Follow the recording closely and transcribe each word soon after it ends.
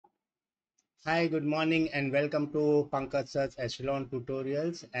Hi, good morning and welcome to Pankaj Sir's Echelon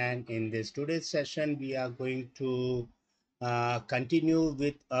Tutorials. And in this today's session, we are going to continue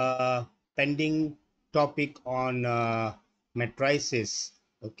with a pending topic on matrices.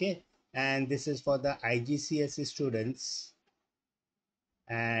 Okay, and this is for the IGCSE students.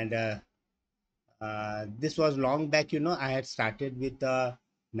 And this was long back, I had started with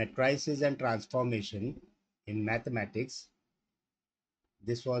matrices and transformation in mathematics.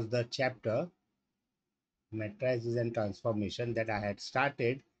 This was the chapter matrices and transformation that I had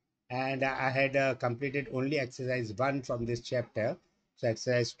started, and I had completed only exercise 1 from this chapter. So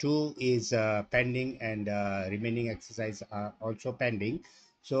exercise 2 is pending, and remaining exercise are also pending.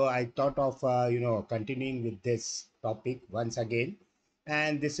 So I thought of continuing with this topic once again,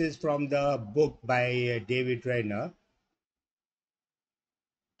 and this is from the book by David Reyner.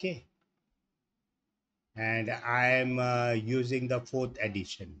 Okay, and I am using the 4th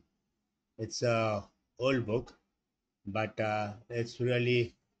edition. It's a old book, but it's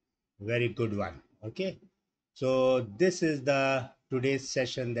really very good one. Okay, so this is the today's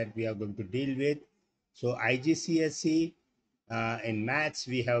session that we are going to deal with. So IGCSE, in maths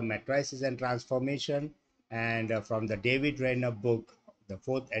we have matrices and transformation, and from the David Reyner book, the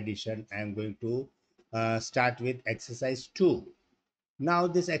 4th edition, I am going to start with exercise 2. Now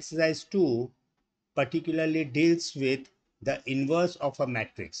this exercise 2 particularly deals with the inverse of a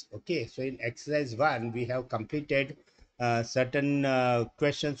matrix. Okay, so in exercise 1 we have completed certain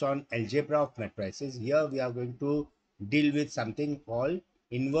questions on algebra of matrices. Here we are going to deal with something called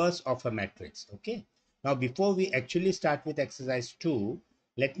inverse of a matrix. Okay, now before we actually start with exercise 2,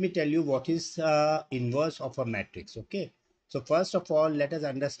 let me tell you what is inverse of a matrix. Okay, so first of all, let us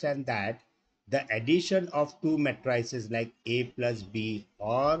understand that the addition of two matrices like A plus B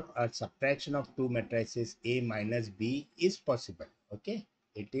or a subtraction of two matrices A minus B is possible. Okay,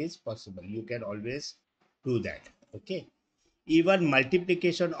 it is possible. You can always do that. Okay, even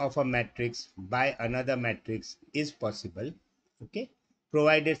multiplication of a matrix by another matrix is possible. Okay,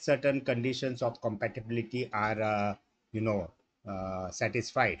 provided certain conditions of compatibility are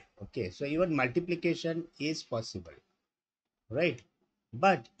satisfied. Okay, so even multiplication is possible, right?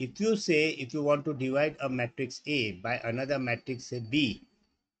 But if you want to divide a matrix A by another matrix say B,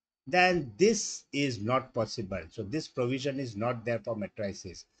 then this is not possible. So this provision is not there for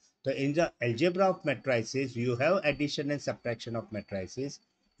matrices. So in the algebra of matrices, you have addition and subtraction of matrices.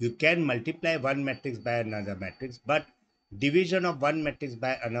 You can multiply one matrix by another matrix, but division of one matrix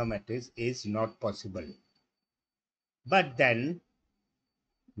by another matrix is not possible. But then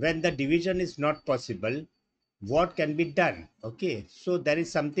when the division is not possible, what can be done? Okay, so there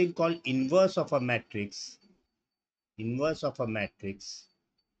is something called inverse of a matrix. Inverse of a matrix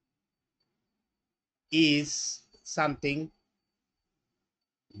is something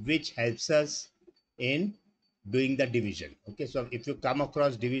which helps us in doing the division. Okay, so if you come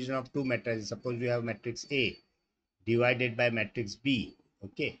across division of two matrices, suppose you have matrix A divided by matrix B.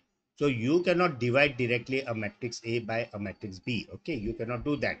 Okay, so you cannot divide directly a matrix A by a matrix B. Okay, you cannot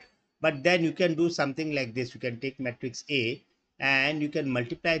do that, but then you can do something like this. You can take matrix A and you can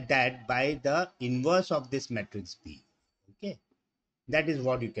multiply that by the inverse of this matrix B. Okay, that is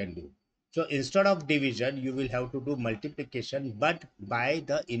what you can do. So instead of division, you will have to do multiplication, but by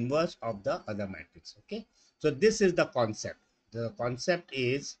the inverse of the other matrix. Okay, so this is the concept. The concept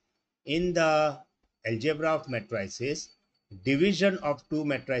is, in the algebra of matrices, division of two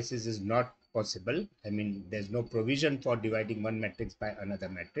matrices is not possible. I mean, there's no provision for dividing one matrix by another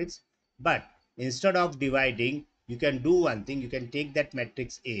matrix. But instead of dividing, you can do one thing. You can take that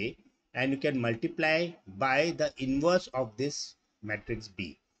matrix A and you can multiply by the inverse of this matrix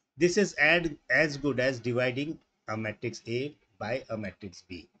B. This is as good as dividing a matrix A by a matrix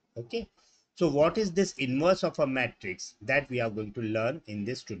B. Okay, so what is this inverse of a matrix that we are going to learn in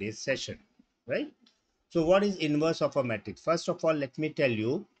this today's session, right? So what is inverse of a matrix? First of all, let me tell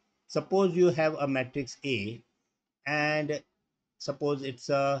you, suppose you have a matrix A, and suppose it's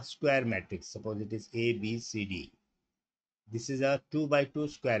a square matrix. Suppose it is A, B, C, D. This is a 2 by 2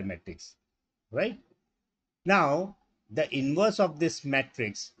 square matrix, right? Now, the inverse of this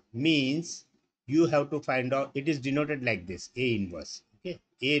matrix means you have to find out, it is denoted like this, A inverse. Okay,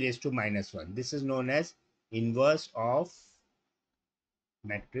 A raised to minus 1. This is known as inverse of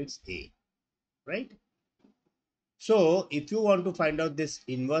matrix A, right? So, if you want to find out this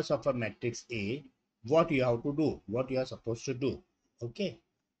inverse of a matrix A, what you have to do, what you are supposed to do. Okay,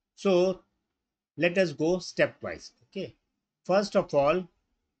 so let us go stepwise. Okay, first of all,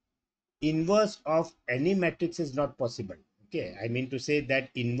 inverse of any matrix is not possible. Okay, I mean to say that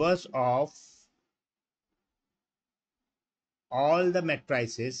inverse of all the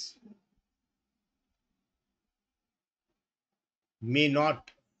matrices may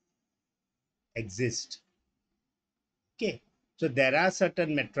not exist. Okay, so there are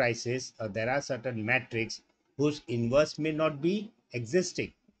certain matrices or there are certain matrix whose inverse may not be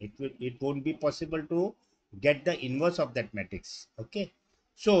existing. It won't be possible to get the inverse of that matrix. Okay,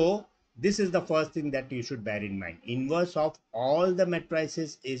 so this is the first thing that you should bear in mind. Inverse of all the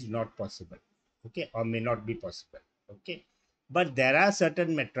matrices is not possible. Okay, or may not be possible. Okay, but there are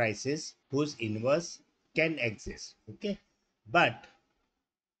certain matrices whose inverse can exist. Okay, but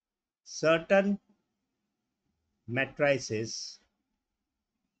certain matrices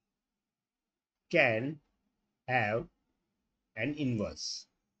can have an inverse.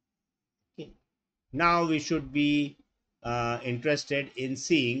 Okay. Now we should be interested in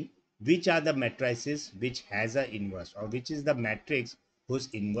seeing which are the matrices which has an inverse, or which is the matrix whose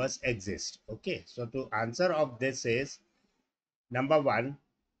inverse exists. Okay, so to answer of this is number one,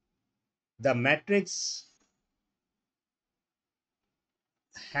 the matrix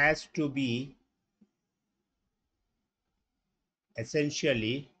has to be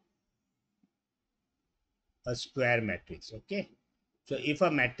essentially a square matrix. Okay, so if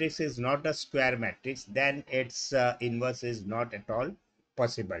a matrix is not a square matrix, then its inverse is not at all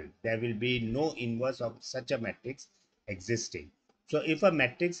possible. There will be no inverse of such a matrix existing. So if a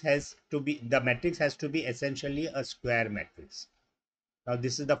matrix has to be, the matrix has to be essentially a square matrix. Now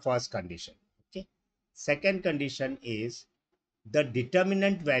this is the first condition. Okay, second condition is the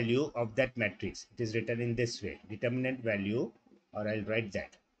determinant value of that matrix. It is written in this way: determinant value, or I'll write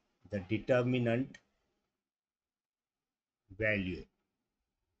that, the determinant value,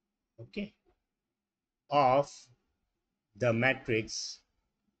 okay, of the matrix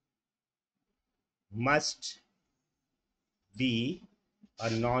must be a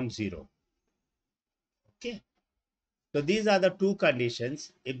non-zero. Okay, so these are the two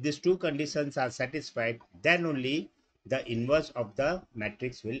conditions. If these two conditions are satisfied, then only the inverse of the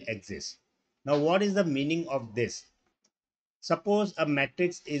matrix will exist. Now what is the meaning of this? Suppose a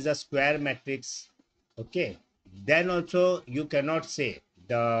matrix is a square matrix. Okay, then also you cannot say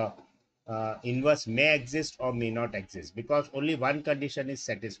the inverse may exist or may not exist, because only one condition is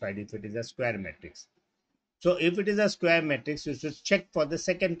satisfied if it is a square matrix. So if it is a square matrix, you should check for the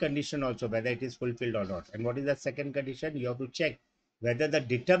second condition also, whether it is fulfilled or not. And what is the second condition? You have to check whether the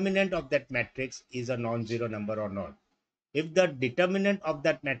determinant of that matrix is a non-zero number or not. If the determinant of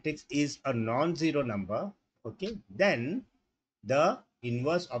that matrix is a non-zero number, okay, then the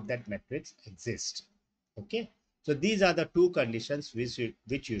inverse of that matrix exists. Okay, so these are the two conditions which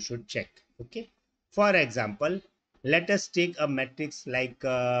you should check. Okay, for example, let us take a matrix like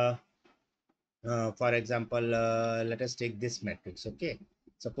for example, let us take this matrix. Okay,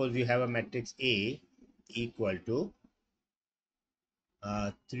 suppose we have a matrix A equal to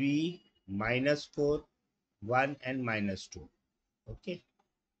 3, -4, 1 and -2. Okay,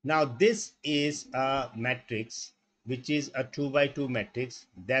 now this is a matrix which is a 2 by 2 matrix,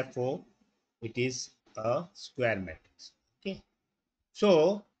 therefore it is a square matrix. Okay,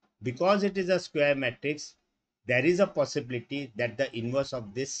 so because it is a square matrix, there is a possibility that the inverse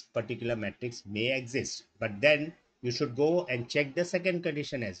of this particular matrix may exist. But then you should go and check the second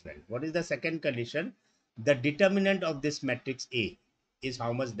condition as well. What is the second condition? The determinant of this matrix A is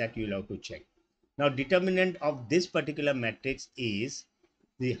how much that you will have to check. Now determinant of this particular matrix is,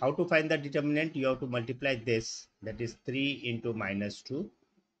 the how to find the determinant? You have to multiply this, that is 3 into -2.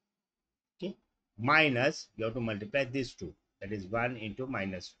 Okay, minus, you have to multiply this 2, that is 1 into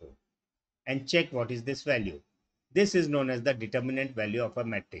 -4, and check what is this value. This is known as the determinant value of a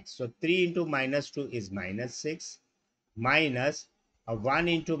matrix. So 3 into -2 is -6, minus a 1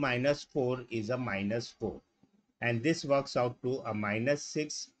 into -4 is a -4, and this works out to a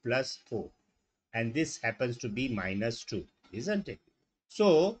 -6 plus 4, and this happens to be -2, isn't it?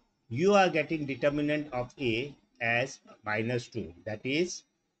 So you are getting determinant of A as -2, that is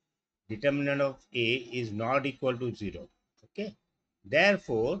determinant of A is not equal to 0. Okay,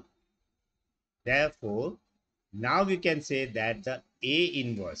 therefore now we can say that the A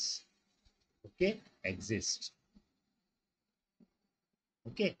inverse, okay, exists.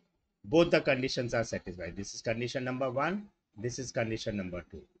 Okay, both the conditions are satisfied. This is condition number 1, this is condition number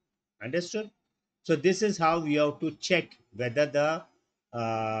 2. Understood? So this is how we have to check whether the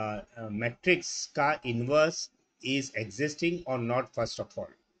matrix ka inverse is existing or not. First of all,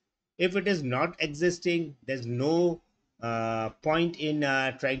 if it is not existing, there's no point in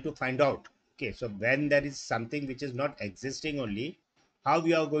trying to find out. Okay, so when there is something which is not existing only, how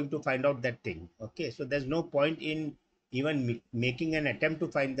we are going to find out that thing? Okay, so there's no point in even making an attempt to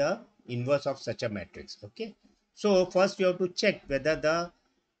find the inverse of such a matrix. Okay, so first you have to check whether the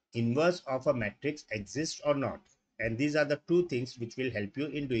inverse of a matrix exists or not. And these are the two things which will help you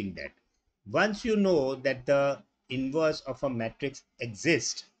in doing that. Once you know that the inverse of a matrix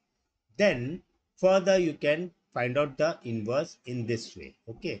exists, then further you can find out the inverse in this way.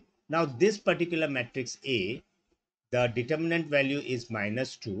 Okay. Now this particular matrix A, the determinant value is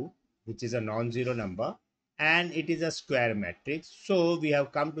 -2, which is a non-zero number, and it is a square matrix. So we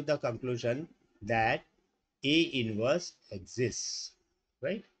have come to the conclusion that A inverse exists,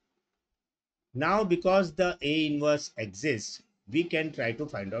 right? Now, because the A inverse exists, we can try to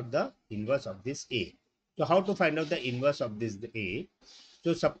find out the inverse of this A. So how to find out the inverse of this A?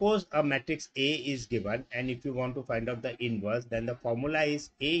 So suppose a matrix A is given, and if you want to find out the inverse, then the formula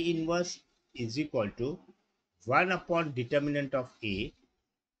is A inverse is equal to 1 upon determinant of A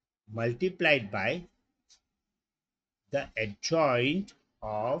multiplied by the adjoint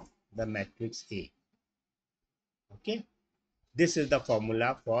of the matrix A. Okay. This is the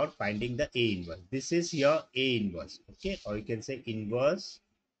formula for finding the A inverse. This is your A inverse. Okay. Or you can say inverse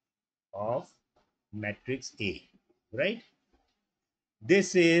of matrix A. Right.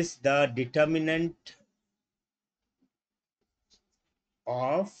 This is the determinant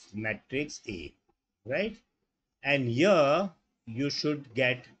of matrix A. Right. And here you should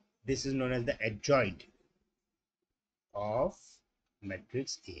get, this is known as the adjoint of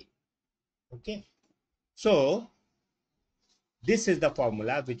matrix A. Okay. So this is the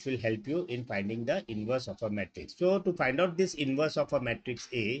formula which will help you in finding the inverse of a matrix. So to find out this inverse of a matrix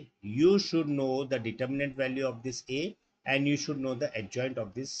A, you should know the determinant value of this A, and you should know the adjoint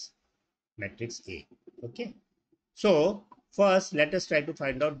of this matrix A. Okay. So first let us try to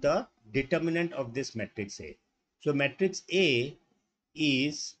find out the determinant of this matrix A. So matrix A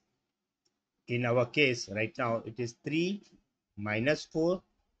is, in our case right now, it is 3 minus 4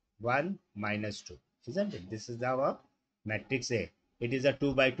 1 minus 2, isn't it? This is our matrix A. It is a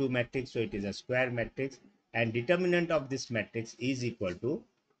 2 by 2 matrix, so it is a square matrix, and determinant of this matrix is equal to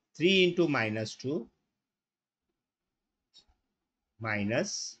 3 into minus 2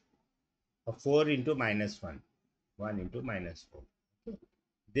 minus 4 into minus 1, 1 into minus 4. Okay.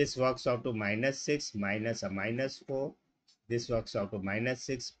 This works out to minus 6 minus a minus 4. This works out to minus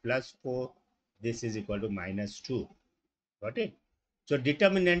 6 plus 4. This is equal to minus 2. Got it? So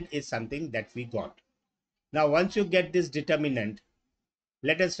determinant is something that we got. Now, once you get this determinant,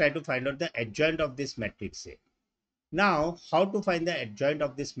 let us try to find out the adjoint of this matrix A. Now, how to find the adjoint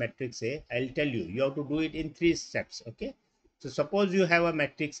of this matrix A? I'll tell you. You have to do it in 3 steps. Okay. So, suppose you have a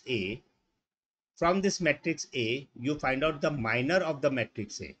matrix A. From this matrix A, you find out the minor of the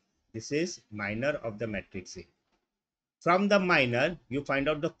matrix A. This is minor of the matrix A. From the minor, you find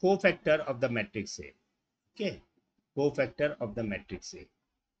out the cofactor of the matrix A. Okay. Cofactor of the matrix A.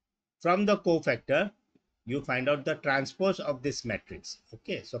 From the cofactor, you find out the transpose of this matrix.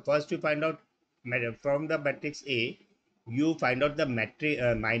 Okay, so first you find out from the matrix A, you find out the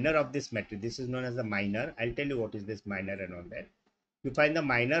minor of this matrix. This is known as the minor. I'll tell you what is this minor and all that. You find the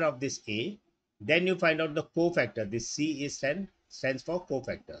minor of this A, then you find out the cofactor. This C is stands for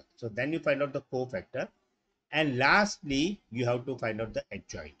cofactor. So then you find out the cofactor, and lastly you have to find out the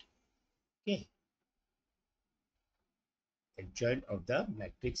adjoint. Okay, adjoint of the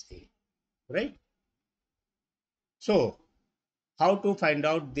matrix A, right? So how to find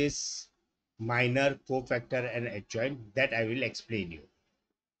out this minor, cofactor and adjoint, that I will explain you.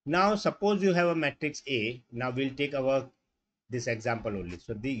 Now suppose you have a matrix A. Now we'll take this example only.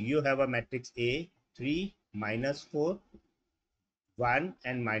 So you have a matrix A, 3 minus 4 1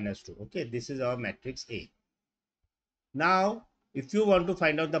 and minus 2. Okay, this is our matrix A. Now if you want to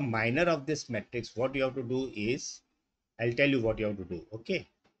find out the minor of this matrix, what you have to do is, I'll tell you what you have to do. Okay,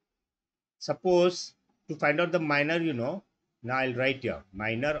 suppose to find out the minor, now I'll write here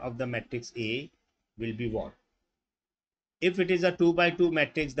minor of the matrix A will be what? If it is a 2 by 2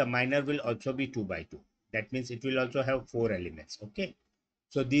 matrix, the minor will also be 2 by 2. That means it will also have 4 elements. Okay,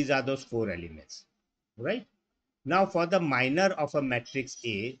 so these are those 4 elements, right? Now for the minor of a matrix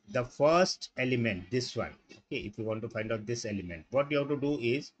A, the first element, this one, okay, if you want to find out this element, what you have to do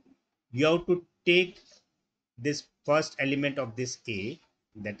is you have to take this first element of this A,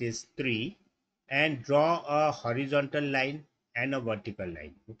 that is 3, and draw a horizontal line and a vertical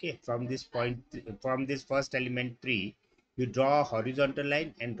line. Okay, from this point, from this first element 3, you draw a horizontal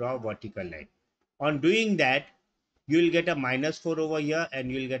line and draw a vertical line. On doing that, you will get a minus 4 over here and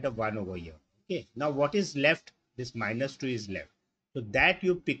you will get a 1 over here. Okay, now what is left? This minus 2 is left. So that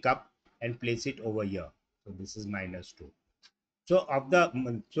you pick up and place it over here. So this is minus 2.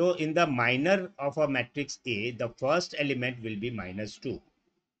 So in the minor of a matrix A, the first element will be minus 2.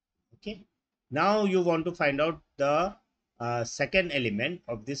 Okay. Now you want to find out the second element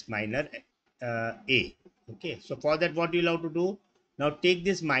of this minor A. Okay, so for that, what you'll have to do, now take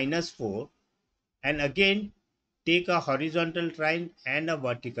this -4 and again take a horizontal line and a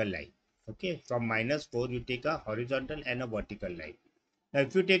vertical line. Okay, from -4 you take a horizontal and a vertical line. Now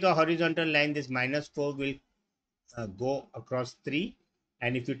if you take a horizontal line, this -4 will go across 3,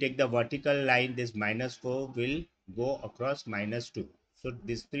 and if you take the vertical line, this -4 will go across -2. So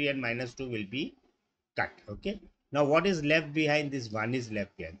this 3 and -2 will be cut. Okay, now what is left behind? This 1 is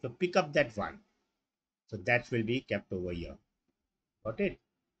left behind, so pick up that 1. So that will be kept over here. Got it?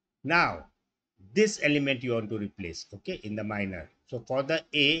 Now this element you want to replace, okay, in the minor. So for the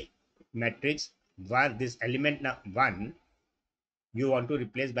A matrix 1, this element 1 you want to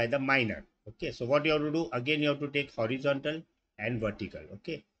replace by the minor. Okay, so what you have to do, again you have to take horizontal and vertical.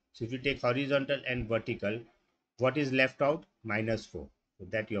 Okay, so if you take horizontal and vertical, what is left out? -4. So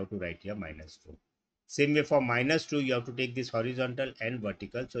that you have to write here -4. Same way for -2, you have to take this horizontal and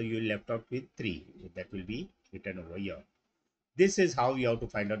vertical, so you will left out with 3. So that will be written over here. This is how you have to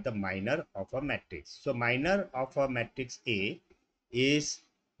find out the minor of a matrix. So minor of a matrix A is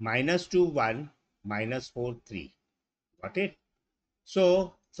 -2 1, -4 3. Got it?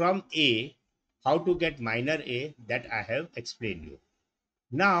 So from A, how to get minor A, that I have explained you.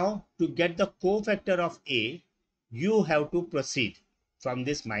 Now to get the cofactor of A, you have to proceed from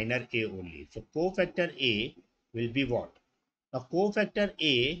this minor A only. So cofactor A will be what? Now cofactor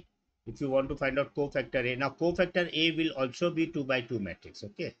A, if you want to find out cofactor A, now cofactor A will also be 2 by 2 matrix.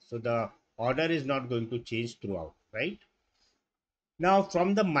 Okay, so the order is not going to change throughout, right? Now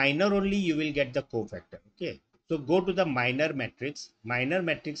from the minor only you will get the cofactor. Okay, so go to the minor matrix. Minor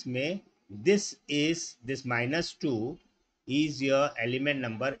matrix may, this is this -2 is your element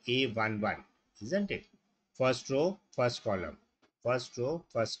number A11, isn't it? First row, first column, first row,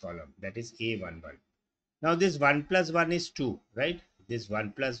 first column, that is A11. Now this 1 plus 1 is 2, right? This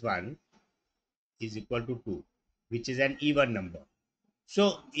 1 plus 1 is equal to 2, which is an even number.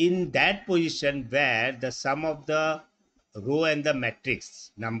 So in that position where the sum of the row and the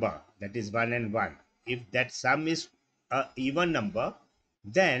matrix number, that is 1 and 1, if that sum is a even number,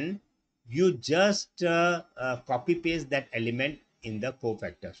 then you just copy paste that element in the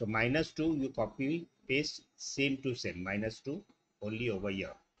cofactor. So -2 you copy paste same to same, -2 only over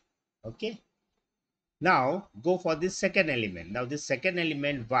here. Okay, now go for this second element. Now this second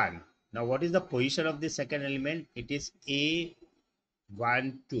element 1, now what is the position of this second element? It is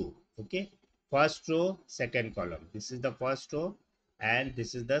A1 2. Okay, first row, second column. This is the first row and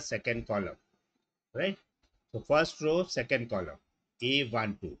this is the second column, right? So first row, second column,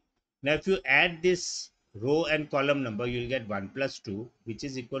 A1 2. Now if you add this row and column number, you will get 1 plus 2, which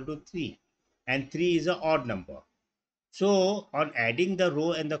is equal to 3, and 3 is an odd number. So on adding the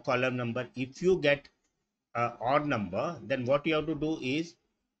row and the column number, if you get an odd number, then what you have to do is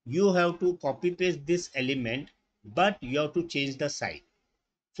you have to copy paste this element, but you have to change the sign.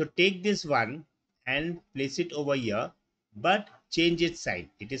 So take this one and place it over here, but change its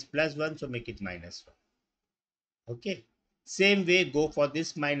sign. It is +1, so make it -1. Okay, same way go for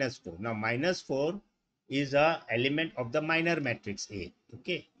this -4. Now -4 is a element of the minor matrix A.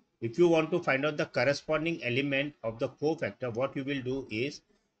 Okay, if you want to find out the corresponding element of the cofactor, what you will do is,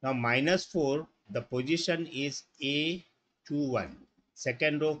 now -4, the position is A21,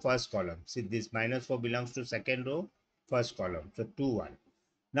 second row, first column. See, this -4 belongs to second row, first column, so 2 1.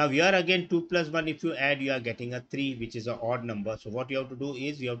 Now here again 2 plus 1, if you add, you are getting a 3, which is an odd number. So what you have to do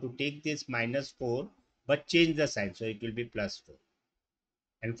is you have to take this -4 but change the sign, so it will be +4.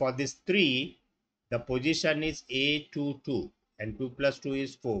 And for this 3, the position is A22 and 2 plus 2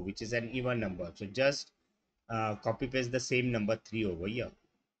 is 4, which is an even number. So just copy paste the same number 3 over here.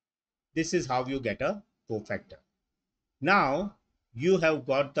 This is how you get a cofactor. Now you have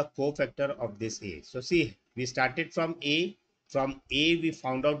got the cofactor of this A. So see, we started from A. From A we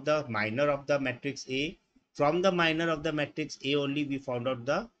found out the minor of the matrix A. From the minor of the matrix A only we found out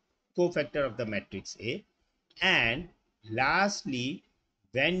the cofactor of the matrix A. And lastly,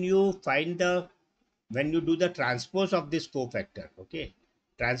 when you find the, when you do the transpose of this cofactor, okay,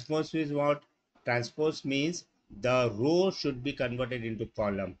 transpose is what? Transpose means the row should be converted into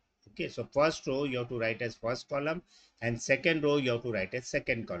column. Okay, so first row you have to write as first column and second row you have to write as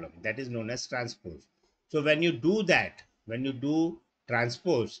second column. That is known as transpose. So when you do that, when you do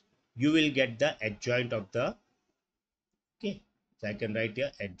transpose, you will get the adjoint of the, okay, so I can write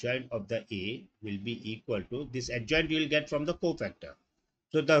here adjoint of the A will be equal to, this adjoint you will get from the cofactor.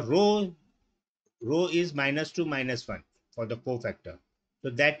 So the row is -2 -1 for the cofactor. So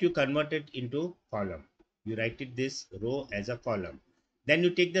that you convert it into column. You write it this row as a column. Then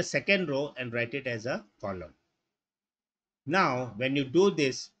you take the second row and write it as a column. Now when you do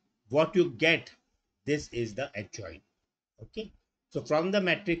this, what you get This is the adjoint. Okay. So from the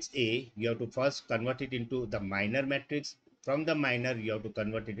matrix A, you have to first convert it into the minor matrix. From the minor, you have to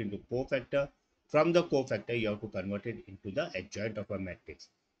convert it into cofactor. From the cofactor, you have to convert it into the adjoint of a matrix.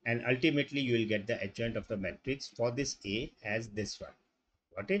 And ultimately, you will get the adjoint of the matrix for this A as this one.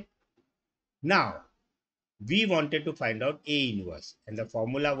 Got it? Now, we wanted to find out A inverse. And the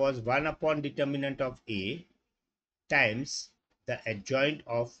formula was 1 upon determinant of A times the adjoint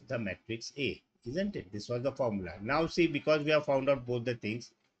of the matrix A, isn't it? This was the formula. Now see, because we have found out both the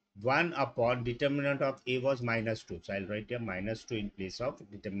things, 1 upon determinant of A was -2. So I'll write here -2 in place of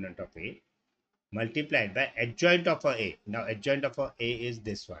determinant of A, multiplied by adjoint of A. Now adjoint of A is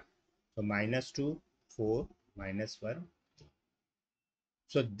this one. So -2, 4, -1.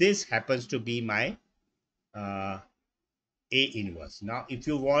 So this happens to be my uh, A inverse. Now if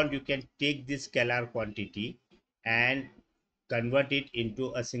you want, you can take this scalar quantity and convert it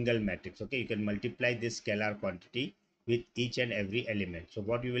into a single matrix. Okay, you can multiply this scalar quantity with each and every element. So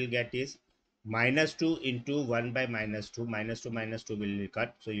what you will get is -2 into 1 by -2. -2 will be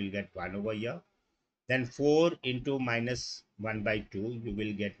cut, so you will get 1 over here. Then 4 into -1 by 2, you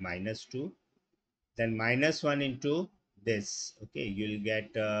will get -2. Then -1 into this, okay, you will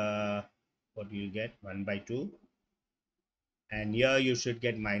get what you will get 1 by 2, and here you should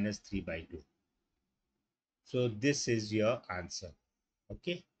get -3 by 2. So this is your answer.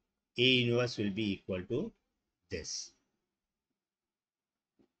 Okay, A inverse will be equal to this.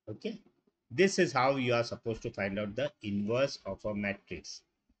 Okay, this is how you are supposed to find out the inverse of a matrix.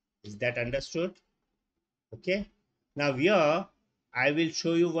 Is that understood? Okay, now here I will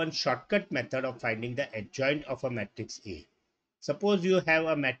show you one shortcut method of finding the adjoint of a matrix A. Suppose you have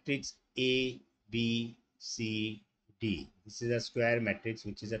a matrix A, B, C, D. This is a square matrix,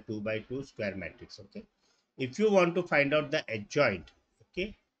 which is a 2 by 2 square matrix. Okay, if you want to find out the adjoint,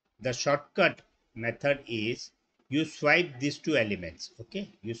 okay, the shortcut method is you swipe these two elements. Okay,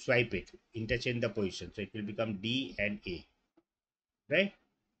 you swipe it, interchange the position, so it will become D and A, right?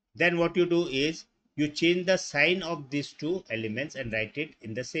 Then what you do is you change the sign of these two elements and write it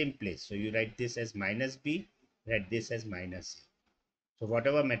in the same place. So you write this as -B, write this as -C. So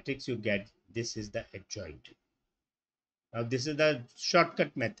whatever matrix you get, this is the adjoint. Now this is the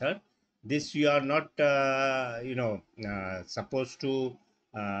shortcut method. This you are not, supposed to,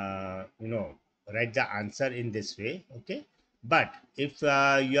 write the answer in this way. Okay. But if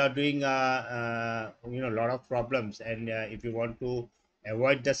you are doing, a lot of problems, and if you want to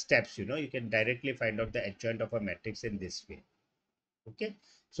avoid the steps, you can directly find out the adjoint of a matrix in this way. Okay.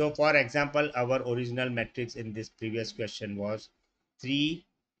 So for example, our original matrix in this previous question was 3,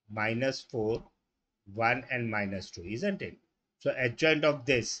 -4, 1 and -2, isn't it? So adjoint of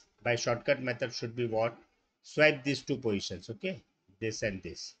this by shortcut method should be what? Swipe these two positions, okay? This and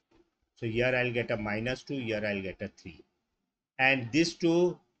this. So here I'll get a -2, here I'll get a 3. And these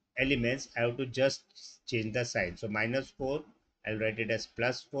two elements, I have to just change the sign. So -4, I'll write it as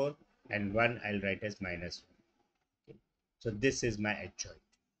 +4, and 1, I'll write as -1. Okay. So this is my adjoint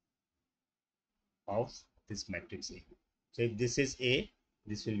of this matrix A. So if this is A,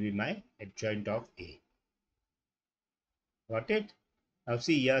 this will be my adjoint of A. Got it? Now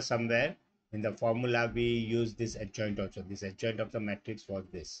see here somewhere in the formula we use this adjoint also. This adjoint of the matrix was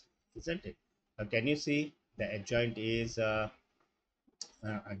this, isn't it? Now can you see the adjoint is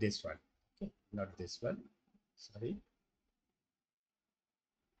this one? Okay, not this one. Sorry.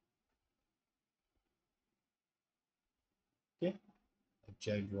 Okay,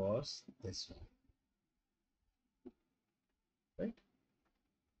 adjoint was this one, right?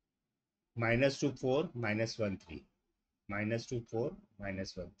 -2 4, -1 3, -2 4,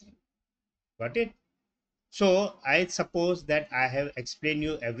 -1 3. Got it? So I suppose that I have explained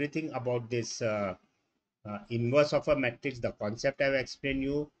you everything about this inverse of a matrix. The concept I have explained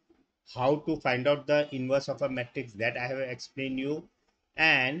you, how to find out the inverse of a matrix, that I have explained you.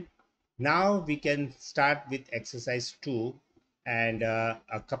 And now we can start with exercise 2 and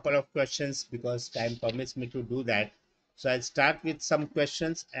a couple of questions, because time permits me to do that. So I'll start with some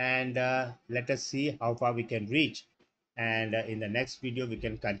questions, and let us see how far we can reach, and in the next video we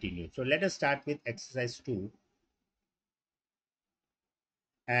can continue. So let us start with exercise 2,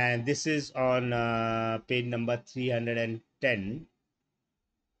 and this is on page number 310,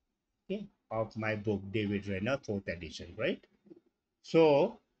 okay, of my book David Reyner 4th edition, right?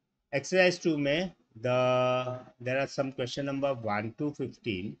 So exercise 2 में there are some question number 1 to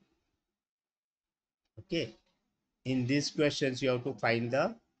 15. Okay, in these questions you have to find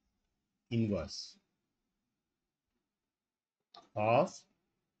the inverse of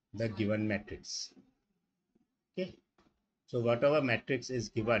the given matrix. Okay, so whatever matrix is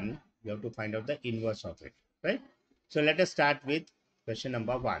given, you have to find out the inverse of it, right? So let us start with question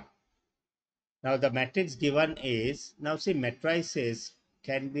number 1. Now the matrix given is, now see, matrices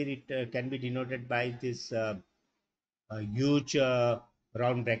can be denoted by this huge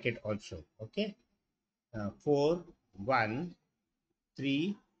round bracket also. Okay, 4, 1,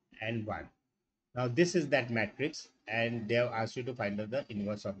 3, and 1. Now this is that matrix, and they have asked you to find out the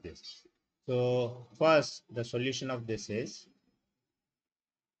inverse of this. So first, the solution of this is,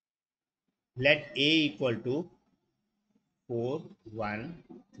 let A equal to 4, 1,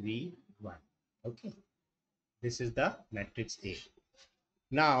 3, 1. Okay, this is the matrix A.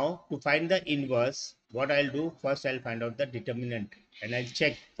 Now to find the inverse, what I'll do, first I'll find out the determinant, and I'll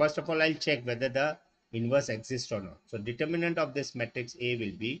check, first of all I'll check whether the inverse exists or not. So determinant of this matrix A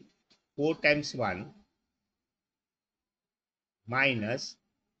will be 4 times 1 minus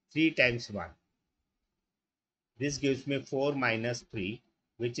 3 times 1. This gives me 4 minus 3,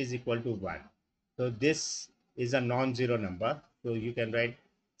 which is equal to 1. So this is a non-zero number. So you can write,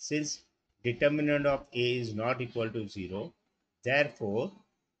 since determinant of A is not equal to 0, therefore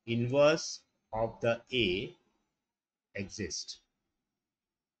inverse of the A exists.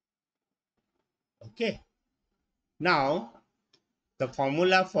 Okay. Now the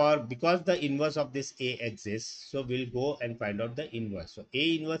formula for, because the inverse of this A exists, so we'll go and find out the inverse. So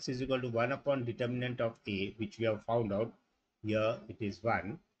A inverse is equal to 1 upon determinant of A, which we have found out. Here it is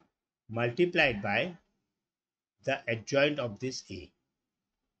 1, multiplied by the adjoint of this A.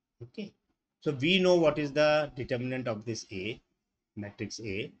 Okay. So we know what is the determinant of this A, matrix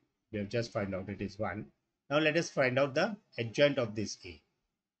A. We have just found out it is 1. Now let us find out the adjoint of this A.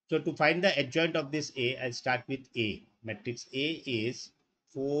 So to find the adjoint of this A, I'll start with A. Matrix A is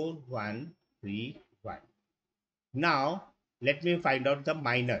 4, 1, 3, 1. Now let me find out the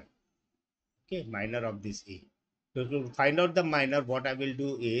minor. Okay, minor of this A. So to find out the minor, what I will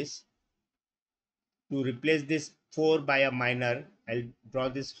do is, to replace this 4 by a minor, I'll draw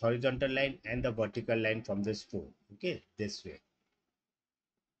this horizontal line and the vertical line from this 4. Okay, this way.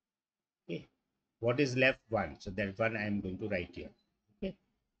 Okay, what is left? 1. So that 1 I am going to write here. Okay.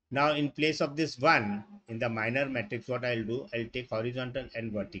 Now in place of this 1 in the minor matrix, what I'll do, I'll take horizontal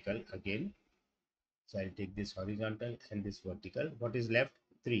and vertical again. So I'll take this horizontal and this vertical. What is left?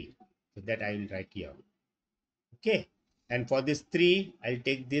 3. So that I will write here. Okay. And for this 3, I'll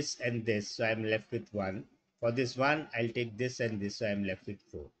take this and this. So I'm left with 1. For this 1, I'll take this and this. So I'm left with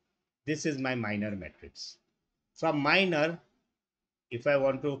 4. This is my minor matrix. From minor, if I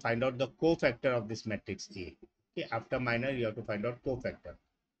want to find out the cofactor of this matrix A, okay, after minor, you have to find out cofactor.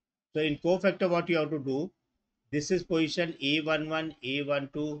 So in cofactor, what you have to do, this is position A11,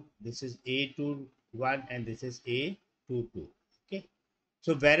 A12, this is A21, and this is A22. Okay.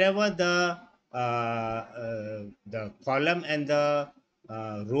 So wherever the column and the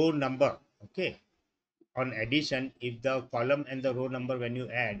row number, okay, on addition, if the column and the row number, when you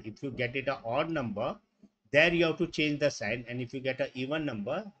add, if you get it a odd number, there you have to change the sign, and if you get an even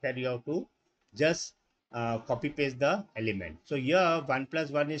number, there you have to just copy paste the element. So here 1 plus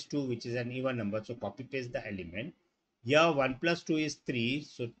 1 is 2, which is an even number, so copy paste the element. Here 1 plus 2 is 3,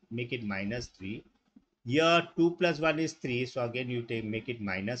 so make it minus 3. Here 2 plus 1 is 3, so again you make it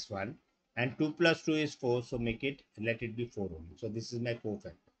minus 1, and 2 plus 2 is 4, so let it be 4 only. So this is my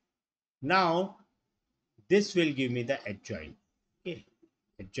cofactor. Now this will give me the adjoint. Okay,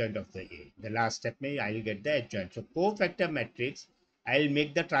 adjoint of the A. The last step, I will get the adjoint. So cofactor matrix, I will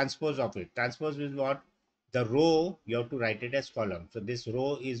make the transpose of it. Transpose is what? The row, you have to write it as column. So this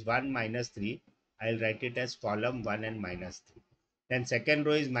row is 1 minus 3. I will write it as column 1 and minus 3. Then second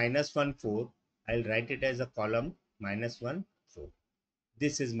row is minus 1, 4. I will write it as a column minus 1, 4.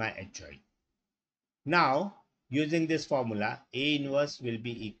 This is my adjoint. Now, using this formula, A inverse will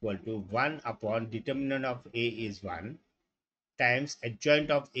be equal to 1 upon determinant of A is 1 times adjoint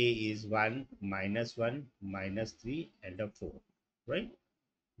of A is 1 minus 3 and a 4, right?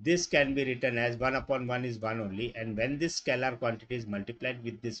 This can be written as 1 upon 1 is 1 only, and when this scalar quantity is multiplied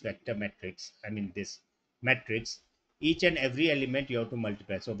with this vector matrix, this matrix, each and every element you have to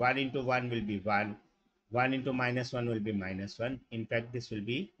multiply. So 1 into 1 will be 1, 1 into minus 1 will be minus 1. In fact, this will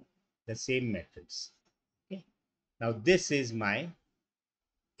be the same matrix. Okay. Now this is my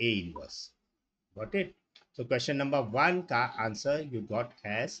A inverse. Got it? So question number 1 ka answer you got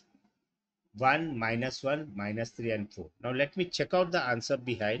as 1, minus 1, minus 3 and 4. Now let me check out the answer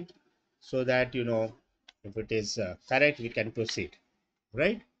behind, so that if it is correct, we can proceed,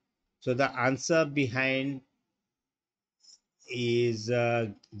 right? So the answer behind is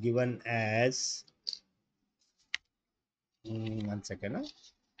given as, one second,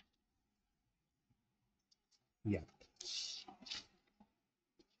 yeah.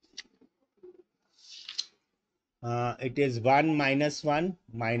 It is 1 minus 1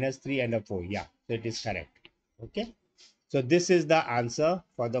 minus 3 and a 4. Yeah, so it is correct. Okay. So this is the answer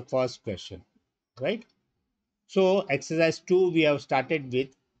for the first question, right? So exercise 2 we have started with.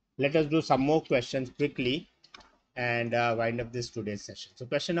 Let us do some more questions quickly and wind up this today's session. So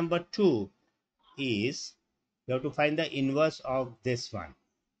question number 2 is you have to find the inverse of this one.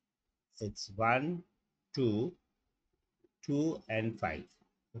 It's 1, 2, 2 and 5.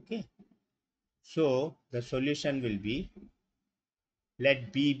 Okay. So the solution will be,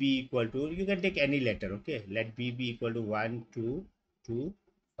 let B be equal to, you can take any letter. Okay. Let B be equal to 1, 2, 2,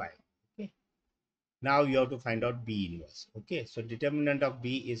 5. Okay. Now you have to find out B inverse. Okay. So determinant of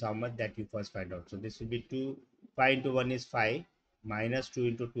B is how much, that you first find out. So this will be 2, 5 into 1 is 5, minus 2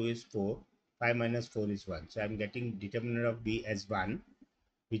 into 2 is 4, 5 minus 4 is 1. So I'm getting determinant of B as 1,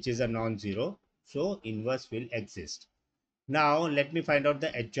 which is a non-zero. So inverse will exist. Now let me find out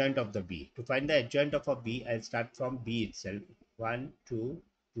the adjoint of the B. To find the adjoint of a B, I'll start from B itself. 1, 2,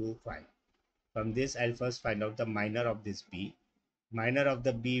 2, 5. From this, I'll first find out the minor of this B. Minor of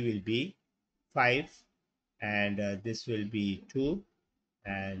the B will be 5, and this will be 2,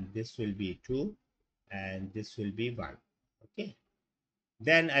 and this will be 2, and this will be 1. Okay.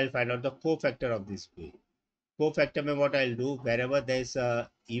 Then I'll find out the cofactor of this B. Cofactor में what I'll do, wherever there is a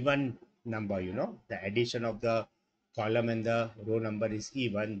even number, the addition of the column and the row number is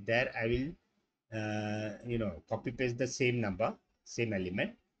even, there I will copy paste the same number, same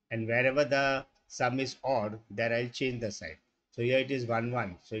element, and wherever the sum is odd, there I'll change the sign. So here it is 1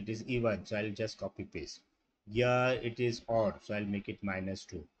 1, so it is even, so I'll just copy paste. Here it is odd, so I'll make it minus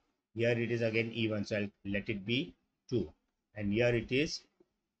 2. Here it is again even, so I'll let it be 2. And here it is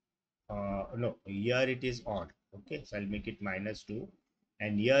no, here it is odd. Okay, so I'll make it minus 2,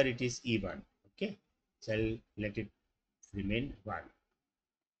 and here it is even. Okay, so I'll let it remain 1.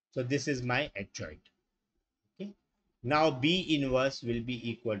 So this is my adjoint. Okay, now B inverse will be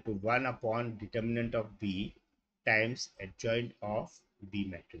equal to 1 upon determinant of B times adjoint of B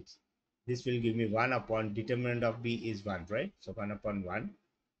matrix. This will give me 1 upon determinant of B is 1, right? So 1 upon 1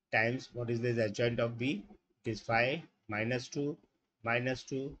 times, what is this adjoint of B? It is 5 minus 2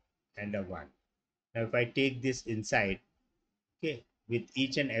 and a 1. Now if I take this inside, okay, with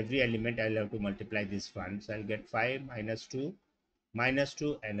each and every element I'll have to multiply this one. So I'll get 5 minus 2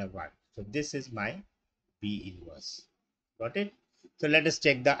 and a 1. So this is my B inverse. Got it? So let us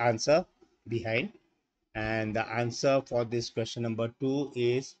check the answer behind. And the answer for this question number 2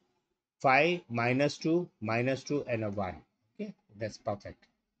 is 5 minus 2 and a 1. Okay, that's perfect.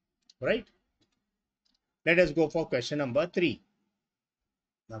 Right? Let us go for question number 3.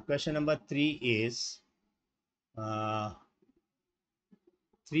 Now question number 3 is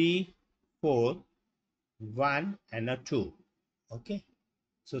 3, 4, 1 and a 2. Okay,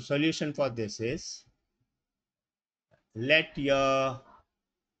 so solution for this is, let your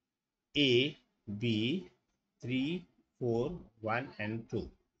A be 3, 4, 1 and 2.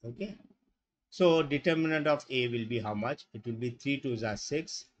 Okay, so determinant of A will be how much? It will be 3 2s are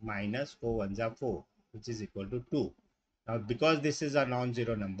 6 minus 4 1s are 4, which is equal to 2. Now because this is a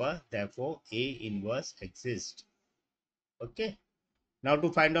non-zero number, therefore A inverse exists. Okay, now to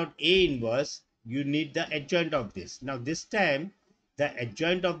find out A inverse, you need the adjoint of this. Now this time the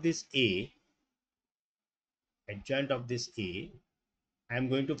adjoint of this A, I am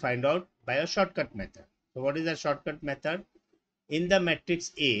going to find out by a shortcut method. So what is the shortcut method? In the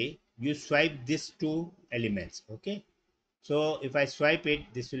matrix A, you swipe these two elements. Okay, so if I swipe it,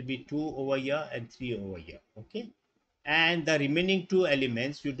 this will be 2 over here and 3 over here. Okay, and the remaining two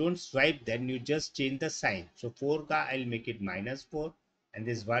elements, you don't swipe them, you just change the sign. So 4 ka I'll make it minus 4, and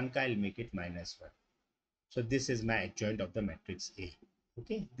this 1 ka I'll make it minus 1. So this is my adjoint of the matrix A.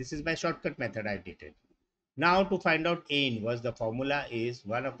 Okay, this is my shortcut method I did it. Now to find out A inverse, the formula is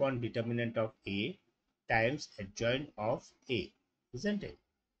 1 upon determinant of A times adjoint of A, isn't it?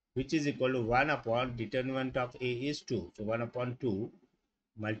 Which is equal to 1 upon determinant of A is 2. So 1 upon 2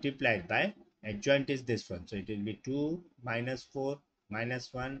 multiplied by adjoint is this one. So it will be 2 minus 4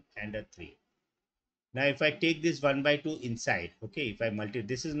 minus 1 and a 3. Now if I take this 1 by 2 inside, okay, if I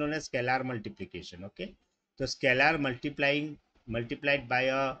this is known as scalar multiplication. Okay, so scalar multiplied by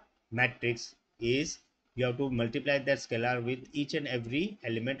a matrix is, you have to multiply that scalar with each and every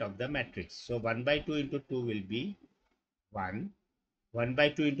element of the matrix. So 1 by 2 into 2 will be 1. 1 by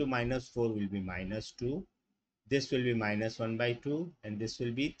 2 into minus 4 will be minus 2. This will be minus 1 by 2, and this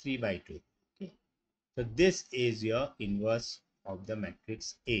will be 3 by 2. Okay, so this is your inverse of the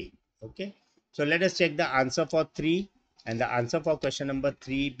matrix A. Okay, so let us check the answer for 3, and the answer for question number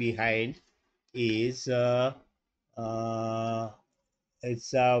 3 behind is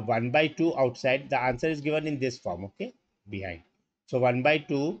it's 1 by 2 outside. The answer is given in this form, okay, behind. So 1 by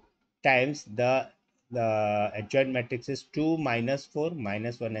 2 times the adjoint matrix is 2 minus 4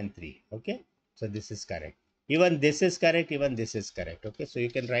 minus 1 and 3, okay. So this is correct. Even this is correct, even this is correct, okay. So you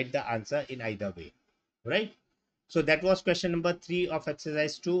can write the answer in either way, right? So that was question number 3 of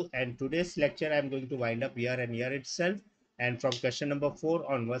exercise 2, and today's lecture I'm going to wind up here and here itself, and from question number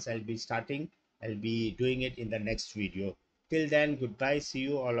 4 onwards I'll be doing it in the next video. Till then, goodbye, see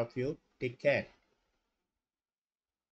you all of you, take care.